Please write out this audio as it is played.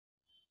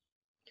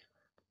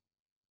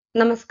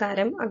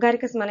നമസ്കാരം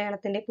അഗാരിക്കസ്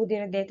മലയാളത്തിന്റെ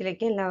പുതിയ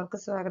അധ്യായത്തിലേക്ക് എല്ലാവർക്കും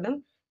സ്വാഗതം.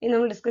 ഇന്ന്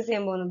നമ്മൾ ഡിസ്കസ്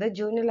ചെയ്യാൻ പോകുന്നത്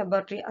ജൂനിയർ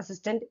ലബോറട്ടറി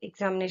അസിസ്റ്റന്റ്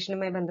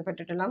എക്സാമിനേഷനുമായി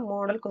ബന്ധപ്പെട്ടിട്ടുള്ള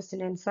മോഡൽ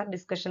ക്വസ്റ്റ്യൻ ആൻസർ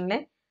ഡിസ്കഷനിലെ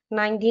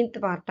 19th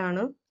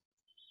പാർട്ടാണ്.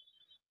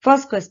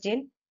 First question,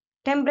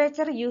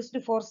 temperature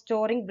used for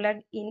storing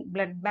blood in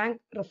blood bank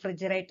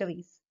refrigerator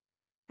is.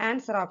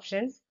 Answer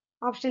options: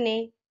 option A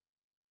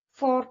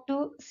 4 to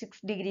 6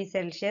 degrees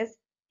Celsius,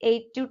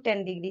 8 to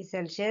 10 degrees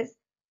Celsius,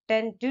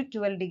 10 to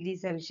 12 degrees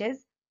Celsius,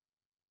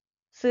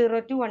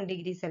 0 to 1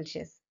 degree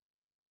Celsius.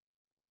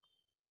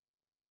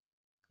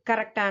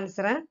 Correct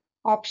answer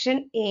option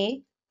A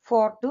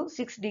 4 to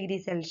 6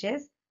 degrees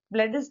Celsius.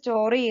 Blood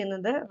store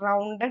ചെയ്യുന്നത്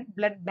rounded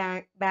blood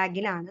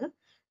ബാഗിലാണ്.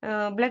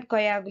 Blood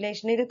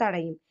coagulation ഇത്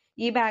തടയും.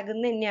 ഈ ബാഗിൽ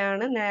നിന്ന്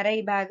തന്നെയാണ് നേരെ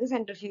ഈ bag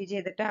centrifuge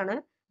ചെയ്തിട്ടാണ്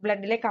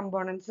ബ്ലഡിലെ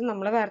കമ്പോണൻസ്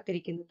നമ്മൾ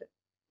വേർതിരിക്കുന്നത്.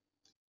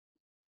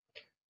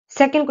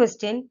 Second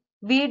question,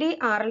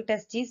 VDRL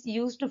test is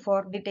used for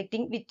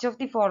detecting which of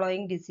the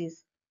following disease?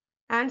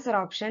 Answer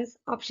options: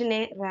 option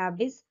A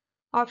rabies,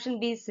 option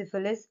B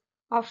syphilis,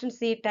 option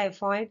C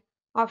typhoid,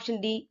 option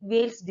D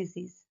Wales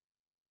disease.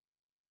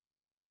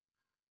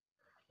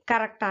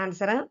 Correct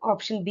answer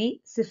option B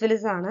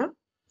syphilis ആണ്.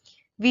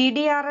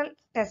 VDRL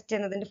test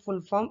എന്നതിന്റെ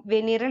full form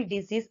venereal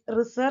disease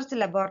research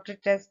laboratory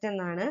test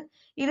എന്നാണ്.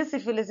 ഇത്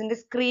സിഫിലിസിന്റെ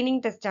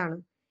screening test ആണ്.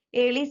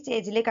 Early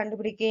സ്റ്റേജിൽ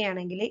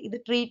കണ്ടുപിടിക്കുകയാണെങ്കിൽ ഇത്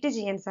treat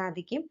ചെയ്യാൻ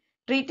സാധിക്കും.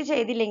 Treat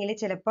ചെയ്തില്ലെങ്കിൽ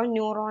ചിലപ്പോൾ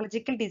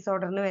ന്യൂറോളജിക്കൽ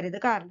ഡിസോർഡറിന് വരെ ഇത്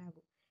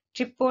കാരണമാകും.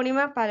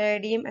 ട്രിപ്പോണിമ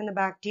പലേഡിയം എന്ന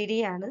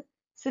ബാക്ടീരിയയാണ്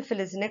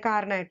സിഫിലിസിന്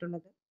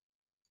കാരണമായിട്ടുള്ളത്.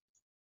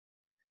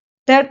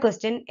 Third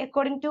question,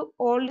 according to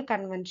old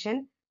convention,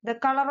 the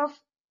color of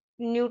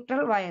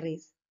neutral wire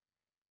is.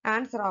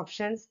 Answer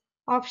options: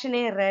 option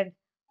A red,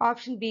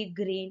 option B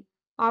green,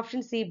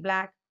 option C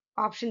black,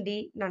 option D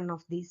none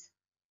of these.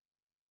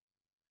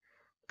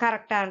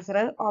 Correct answer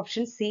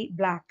option C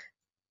black.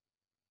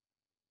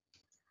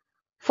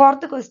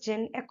 Fourth question,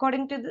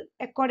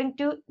 according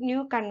to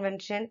new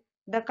convention,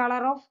 the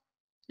color of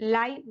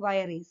live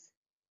wire is.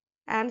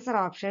 Answer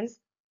options: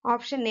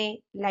 option A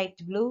light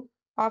blue,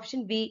 option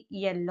B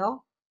yellow,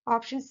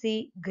 option C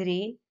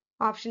green,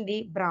 option D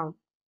brown.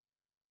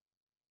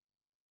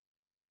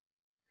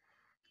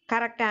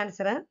 Correct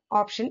answer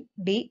option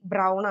D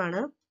brown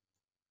ആണ്.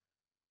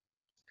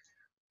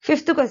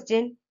 Fifth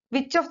question,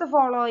 which of the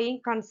following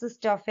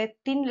consists of a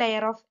thin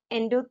layer of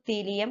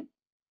endothelium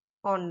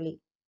only?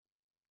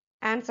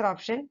 Answer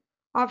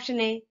option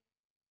A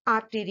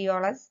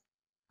arterioles,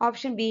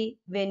 option B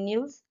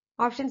venules,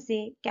 option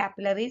C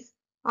capillaries,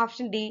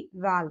 option D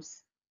valves.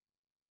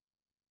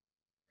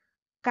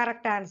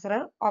 Correct answer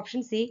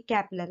option C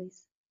capillaries.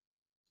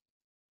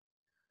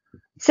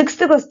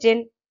 Sixth question,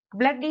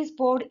 blood is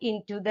poured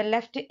into the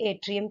left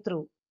atrium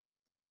through.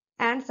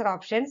 Answer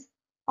options: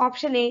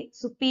 option A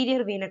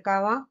superior vena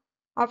cava,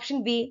 option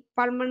B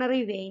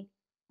pulmonary vein,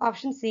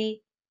 option C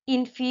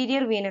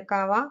inferior vena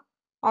cava,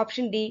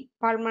 option D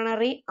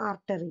pulmonary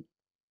artery.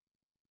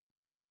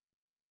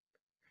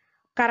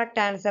 Correct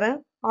answer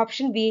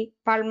option B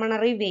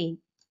pulmonary vein.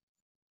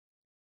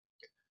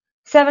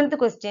 Seventh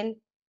question,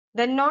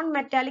 the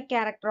non-metallic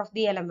character of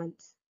the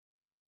elements.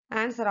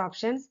 Answer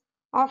options: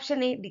 option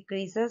A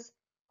decreases,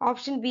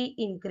 option B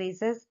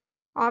increases,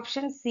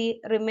 option C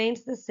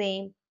remains the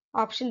same,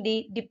 option D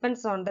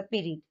depends on the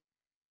period.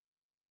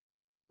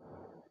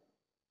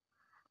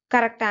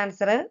 Correct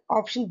answer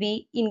option B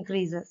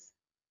increases.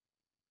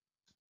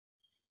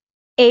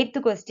 Eighth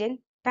question,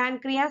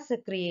 pancreas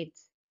secretes.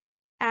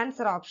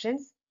 Answer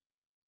options: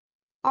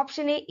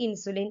 option A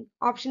insulin,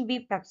 option B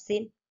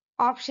pepsin,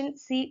 option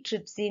C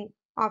trypsin,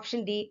 option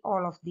D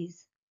all of these.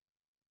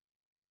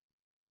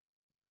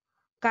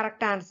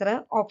 Correct answer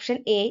option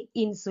A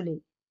insulin.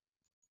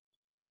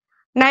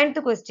 Ninth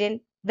question,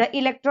 the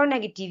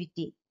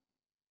electronegativity.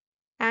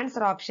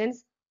 Answer options: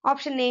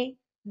 option A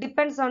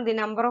depends on the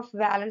number of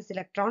valence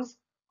electrons,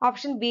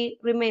 option B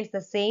remains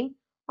the same,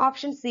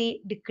 option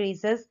C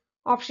decreases,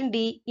 option D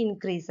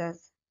increases.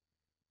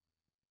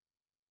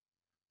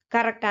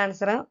 Correct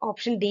answer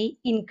option D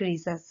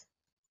increases.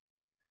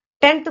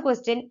 10th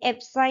question,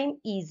 Abzyme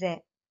is a.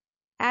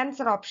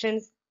 Answer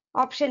options: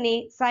 option A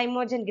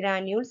zymogen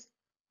granules,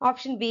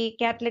 option B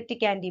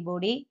catalytic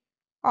antibody,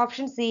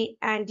 option C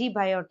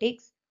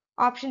antibiotics,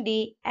 option D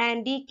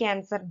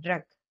anti-cancer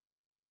drug.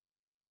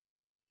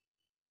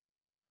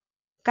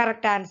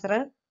 Correct answer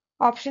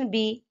option B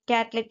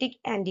catalytic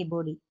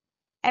antibody.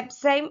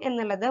 Abzyme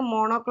എന്നുള്ളത്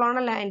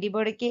monoclonal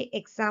ആന്റിബോഡിക്ക്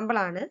example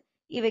ആണ്.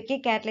 ഇവയ്ക്ക്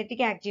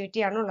catalytic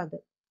activity ആണ് ഉള്ളത്.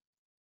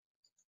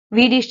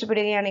 Video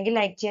ഇഷ്ടപ്പെടുകയാണെങ്കിൽ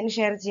like ചെയ്യാനും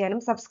share ചെയ്യാനും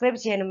subscribe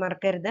ചെയ്യാനും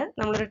മറക്കരുത്.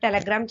 നമ്മളൊരു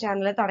ടെലഗ്രാം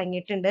ചാനൽ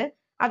തുടങ്ങിയിട്ടുണ്ട്.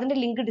 അതിന്റെ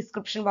ലിങ്ക്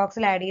ഡിസ്ക്രിപ്ഷൻ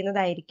ബോക്സിൽ ആഡ്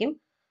ചെയ്യുന്നതായിരിക്കും.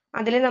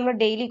 അതിൽ നമ്മൾ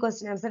ഡെയിലി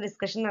ക്വസ്റ്റ്യൻ ആൻസർ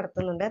ഡിസ്കഷൻ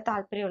നടത്തുന്നുണ്ട്.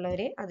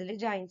 താല്പര്യമുള്ളവരെ അതിൽ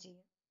ജോയിൻ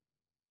ചെയ്യുക.